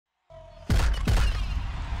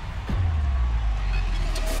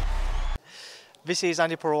This is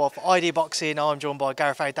Andi Purewal for ID Boxing. I'm joined by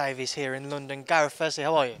Gareth A Davies here in London. Gareth, firstly,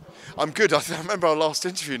 how are you? I'm good. I remember our last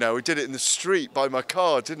interview now. We did it in the street by my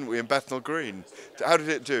car, didn't we, in Bethnal Green? How did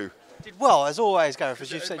it do? Did well, as always, Gareth,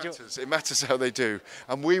 as you've said. It matters how they do.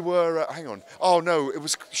 And we were, hang on. Oh, no, it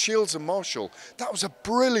was Shields and Marshall. That was a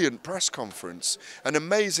brilliant press conference. An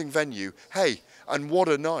amazing venue. Hey, and what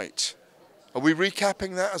a night. Are we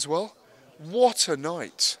recapping that as well? What a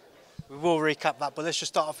night. We will recap that, but let's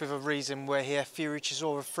just start off with a reason we're here.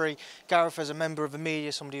 Fury-Chisora 3. Gareth, as a member of the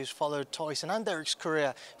media, somebody who's followed Tyson and Derek's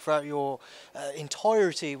career throughout your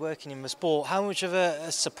entirety working in the sport, how much of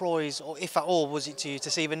a surprise, or if at all, was it to you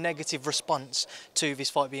to see the negative response to this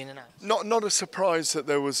fight being announced? Not a surprise that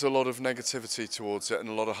there was a lot of negativity towards it and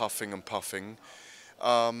a lot of huffing and puffing.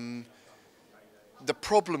 The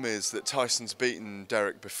problem is that Tyson's beaten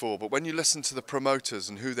Derek before, but when you listen to the promoters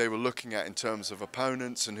and who they were looking at in terms of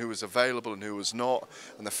opponents and who was available and who was not,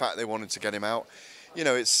 and the fact they wanted to get him out, you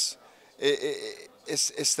know, it's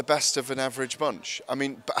the best of an average bunch. I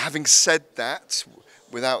mean, but having said that,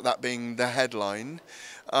 without that being the headline,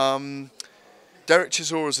 Derek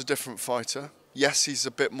Chisora is a different fighter. Yes, he's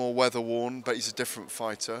a bit more weather-worn, but he's a different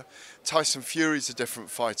fighter. Tyson Fury's a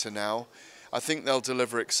different fighter now. I think they'll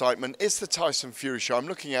deliver excitement. It's the Tyson Fury show. I'm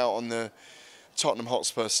looking out on the Tottenham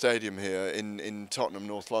Hotspur Stadium here in Tottenham,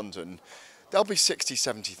 North London. There'll be 60,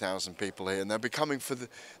 70,000 people here, and they'll be coming for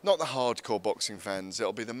not the hardcore boxing fans.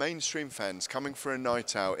 It'll be the mainstream fans coming for a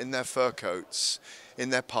night out in their fur coats, in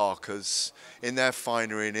their parkas, in their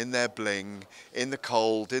finery, and in their bling, in the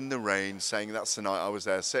cold, in the rain, saying that's the night I was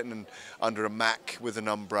there, sitting under a mac with an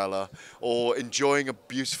umbrella, or enjoying a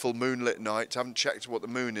beautiful moonlit night. I haven't checked what the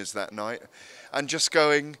moon is that night, and just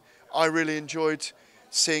going, I really enjoyed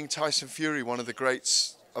seeing Tyson Fury, one of the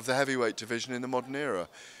greats of the heavyweight division in the modern era.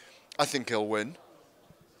 I think he'll win,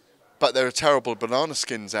 but there are terrible banana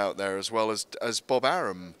skins out there, as well as Bob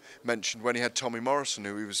Arum mentioned when he had Tommy Morrison,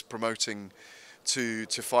 who he was promoting to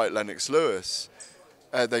fight Lennox Lewis.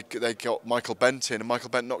 They got Michael Bent in, and Michael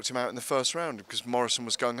Bent knocked him out in the first round because Morrison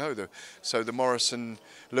was gung-ho. So the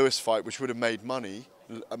Morrison-Lewis fight, which would have made money,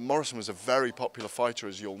 Morrison was a very popular fighter,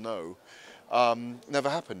 as you'll know, never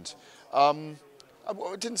happened.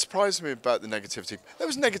 It didn't surprise me about the negativity. There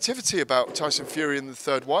was negativity about Tyson Fury in the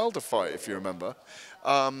third Wilder fight, if you remember.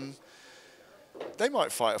 They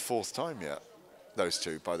might fight a fourth time yet, those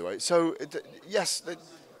two, by the way. So, yes,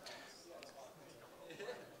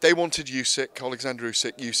 they wanted Usyk, Alexander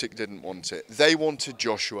Usyk. Usyk didn't want it. They wanted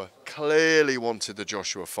Joshua, clearly wanted the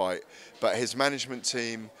Joshua fight, but his management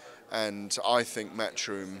team and I think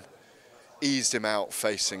Matchroom eased him out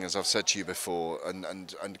facing, as I've said to you before,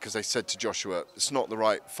 and because they said to Joshua, it's not the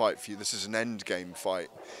right fight for you, this is an end game fight.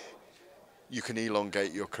 You can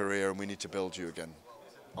elongate your career and we need to build you again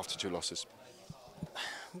after 2 losses.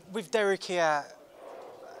 With Derek here,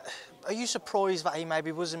 are you surprised that he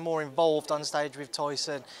maybe wasn't more involved on stage with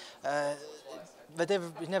Tyson?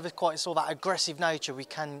 We never quite saw that aggressive nature we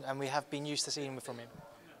have been used to seeing from him.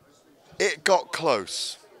 It got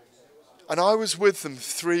close. And I was with them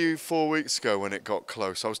 3 or 4 weeks ago when it got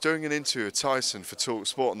close. I was doing an interview with Tyson for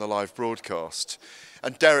TalkSport on the live broadcast,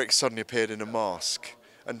 and Derek suddenly appeared in a mask.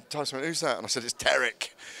 And Tyson went, "Who's that?" And I said, "It's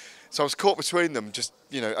Derek." So I was caught between them, just,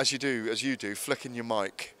 you know, as you do, flicking your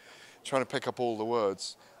mic, trying to pick up all the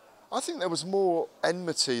words. I think there was more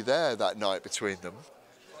enmity there that night between them,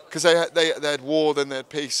 because they had war, then they had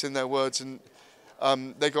peace in their words, and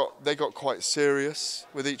they got quite serious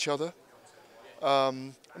with each other.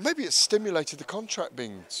 Maybe it stimulated the contract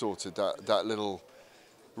being sorted, that little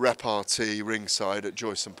repartee ringside at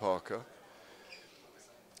Joyce and Parker.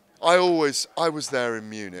 I was there in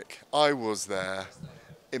Munich. I was there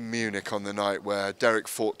in Munich on the night where Derek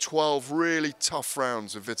fought 12 really tough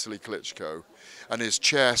rounds with Vitaly Klitschko, and his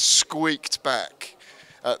chair squeaked back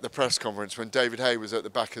at the press conference when David Hay was at the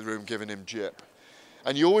back of the room giving him jip.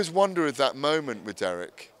 And you always wonder at that moment with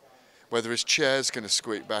Derek whether his chair's going to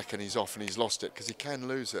squeak back and he's off and he's lost it, because he can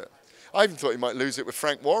lose it. I even thought he might lose it with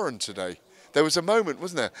Frank Warren today. There was a moment,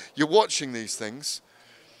 wasn't there? You're watching these things.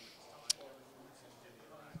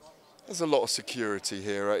 There's a lot of security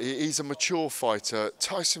here. He's a mature fighter.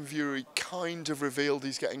 Tyson Fury kind of revealed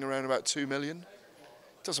he's getting around about 2 million.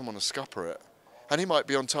 Doesn't want to scupper it. And he might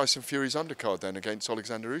be on Tyson Fury's undercard then against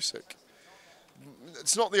Alexander Usyk.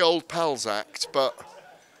 It's not the old pals act, but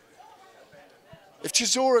if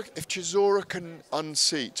Chisora can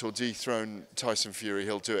unseat or dethrone Tyson Fury,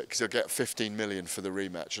 he'll do it, because he'll get 15 million for the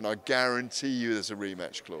rematch, and I guarantee you there's a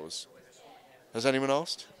rematch clause. Has anyone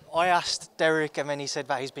asked? I asked Derek, and then he said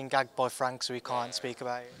that he's been gagged by Frank, so he can't speak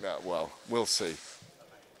about it. Yeah, well, we'll see.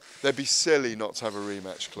 They'd be silly not to have a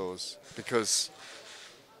rematch clause, because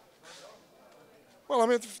Well, I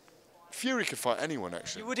mean, Fury could fight anyone,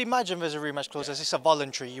 actually. You would imagine there's a rematch clause, as it's a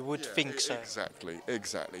voluntary, you would Yeah, think so. Exactly.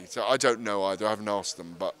 So I don't know either, I haven't asked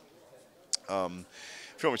them, but if you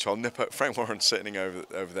want me to, I'll nip out. Frank Warren's sitting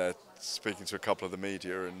over there speaking to a couple of the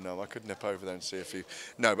media, and I could nip over there and see if you...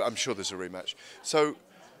 No, but I'm sure there's a rematch. So,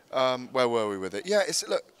 where were we with it? Yeah,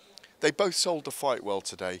 look, they both sold the fight well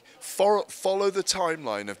today. Follow the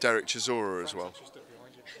timeline of Derek Chisora as well.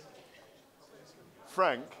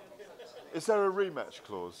 Frank, is there a rematch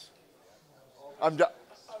clause?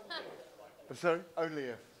 Sorry? Only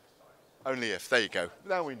if. Only if. There you go.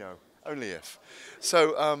 Now we know. Only if.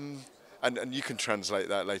 So, and you can translate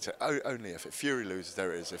that later. Only if. If Fury loses,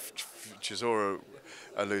 there is. If Chisora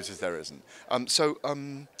loses, there isn't.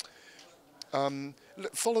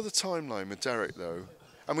 Look, follow the timeline with Derek, though.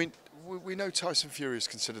 I mean, we know Tyson Fury is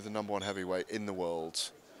considered the #1 heavyweight in the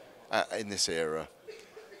world in this era.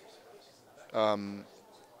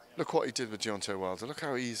 Look what he did with Deontay Wilder. Look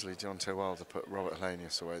how easily Deontay Wilder put Robert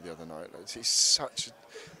Helenius away the other night. He's such an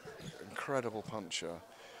incredible puncher.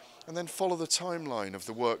 And then follow the timeline of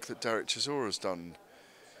the work that Derek Chisora has done.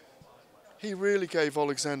 He really gave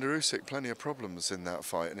Alexander Usyk plenty of problems in that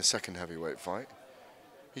fight, in a second heavyweight fight.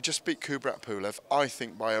 He just beat Kubrat Pulev, I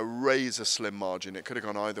think, by a razor slim margin. It could have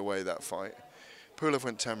gone either way, that fight. Pulev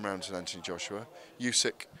went 10 rounds with Anthony Joshua.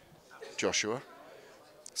 Usyk, Joshua.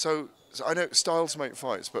 So I know styles make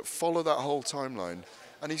fights, but follow that whole timeline.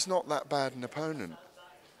 And he's not that bad an opponent.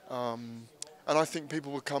 And I think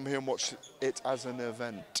people will come here and watch it as an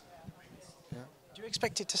event. Yeah. Do you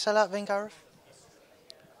expect it to sell out then, Gareth?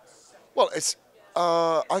 Well,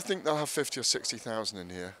 I think they'll have 50 or 60,000 in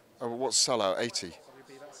here. What's sellout? 80?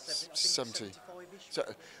 70? So,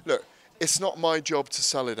 look, it's not my job to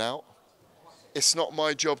sell it out. It's not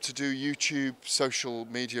my job to do YouTube, social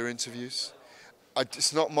media interviews.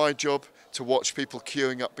 It's not my job to watch people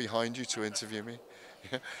queuing up behind you to interview me.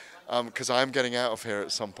 Because I am getting out of here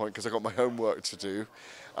at some point because I've got my homework to do.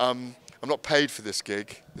 I'm not paid for this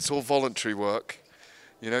gig. It's all voluntary work.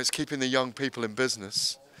 You know, it's keeping the young people in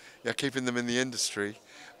business. Yeah, keeping them in the industry.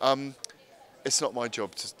 It's not my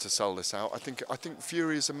job to sell this out. I think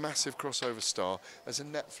Fury is a massive crossover star. There's a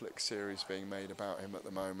Netflix series being made about him at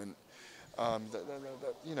the moment.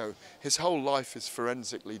 You know, his whole life is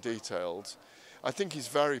forensically detailed. I think he's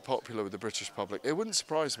very popular with the British public. It wouldn't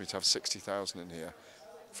surprise me to have 60,000 in here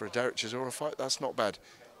for a Derek Chisora fight. That's not bad.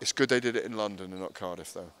 It's good they did it in London and not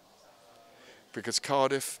Cardiff, though, because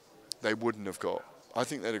Cardiff they wouldn't have got. I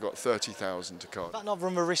think they'd have got 30,000 to Cardiff. That not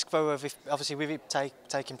run the risk, though, of obviously with it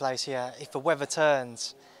taking place here, if the weather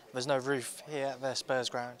turns, there's no roof here at the Spurs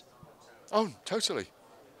ground. Oh, totally.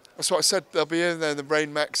 That's what I said. They'll be in there in the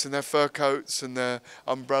rain mechs and their fur coats and their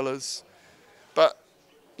umbrellas. But,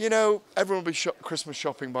 you know, everyone will be Christmas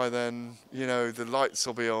shopping by then. You know, the lights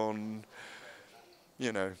will be on.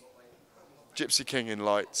 You know, Gypsy King in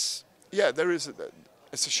lights. Yeah, there is.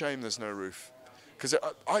 It's a shame there's no roof. Because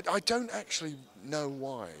I don't actually know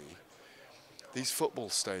why these football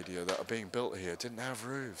stadia that are being built here didn't have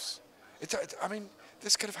roofs. I mean,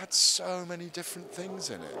 this could have had so many different things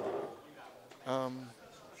in it.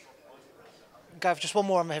 Gav, just one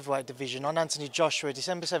more on the heavyweight division. On Anthony Joshua,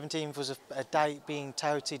 December 17th was a date being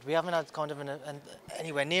touted. We haven't had kind of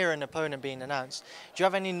anywhere near an opponent being announced. Do you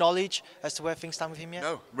have any knowledge as to where things stand with him yet?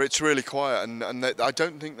 No, it's really quiet, and I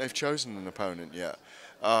don't think they've chosen an opponent yet.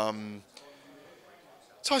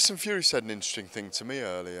 Tyson Fury said an interesting thing to me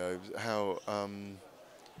earlier, how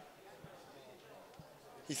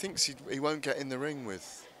he thinks he won't get in the ring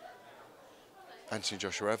with Anthony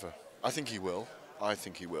Joshua ever. I think he will,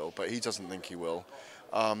 but he doesn't think he will.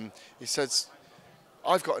 He says,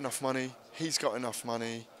 I've got enough money, he's got enough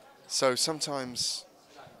money, so sometimes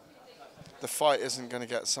the fight isn't going to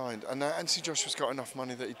get signed. And Anthony Joshua's got enough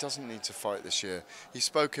money that he doesn't need to fight this year. He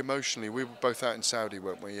spoke emotionally. We were both out in Saudi,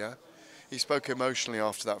 weren't we, yeah? He spoke emotionally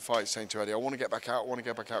after that fight, saying to Eddie, I want to get back out,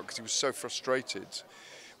 because he was so frustrated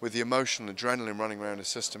with the emotional adrenaline running around his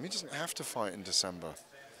system. He doesn't have to fight in December.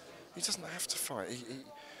 He doesn't have to fight.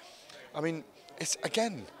 I mean, it's,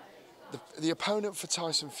 again, the opponent for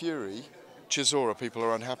Tyson Fury, Chisora, people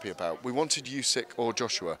are unhappy about. We wanted Usyk or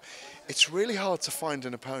Joshua. It's really hard to find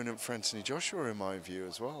an opponent for Anthony Joshua, in my view,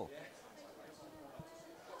 as well.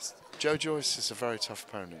 Joe Joyce is a very tough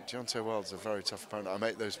opponent. Deontay Wilder's a very tough opponent. I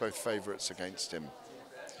make those both favourites against him.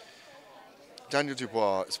 Daniel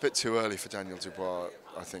Dubois, it's a bit too early for Daniel Dubois,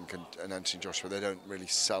 I think, and Anthony Joshua. They don't really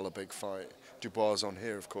sell a big fight. Dubois is on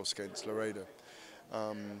here, of course, against Laredo.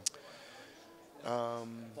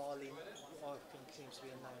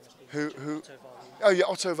 Who? Oh yeah,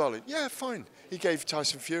 Otto Wallin. Yeah, fine. He gave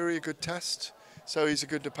Tyson Fury a good test, so he's a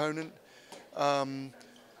good opponent.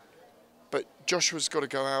 But Joshua's got to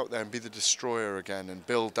go out there and be the destroyer again and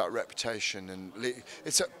build that reputation. And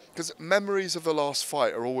because memories of the last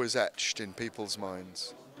fight are always etched in people's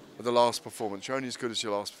minds. Of the last performance, you're only as good as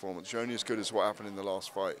your last performance. You're only as good as what happened in the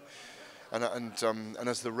last fight. And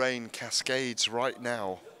as the rain cascades right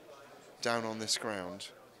now down on this ground,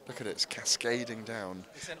 look at it, it's cascading down.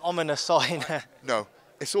 It's an ominous sign. No,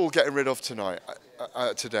 it's all getting rid of tonight,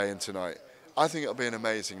 today and tonight. I think it'll be an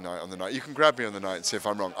amazing night on the night. You can grab me on the night and see if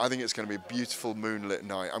I'm wrong. I think it's going to be a beautiful moonlit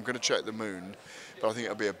night. I'm going to check the moon, but I think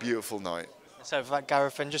it'll be a beautiful night. So for that,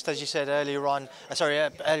 Gareth, and just as you said earlier on,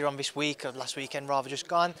 earlier on this week, or last weekend rather, just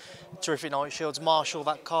gone, terrific night shields, Marshall,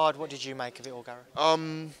 that card, what did you make of it all,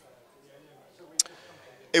 Gareth?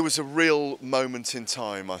 It was a real moment in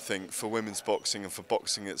time, I think, for women's boxing and for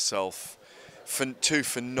boxing itself. Two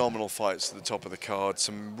phenomenal fights at the top of the card,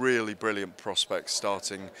 some really brilliant prospects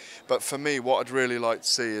starting. But for me, what I'd really like to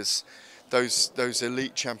see is those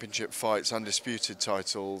elite championship fights, undisputed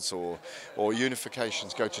titles or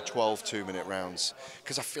unifications go to 12 2-minute rounds.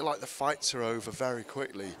 Because I feel like the fights are over very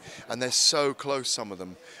quickly and they're so close, some of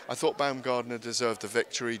them. I thought Baumgardner deserved the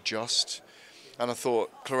victory just. And I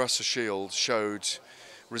thought Claressa Shields showed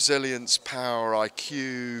resilience, power,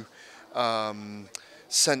 IQ,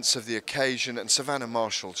 sense of the occasion, and Savannah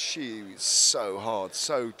Marshall, she's so hard,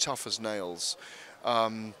 so tough as nails.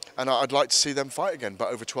 And I'd like to see them fight again,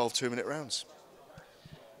 but over 12 2-minute rounds.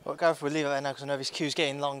 Well, Gareth, we'll leave it there now because I know this queue's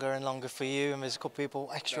getting longer and longer for you, and there's a couple of people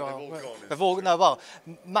extra. No, they've all gone. They've all, no, well,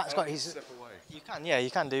 Matt's got his. Step away. You can, yeah, you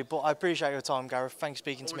can do, but I appreciate your time, Gareth. Thanks for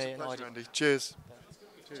speaking to me. Always a pleasure, Andy. Cheers.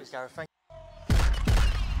 Cheers, Gareth. Thank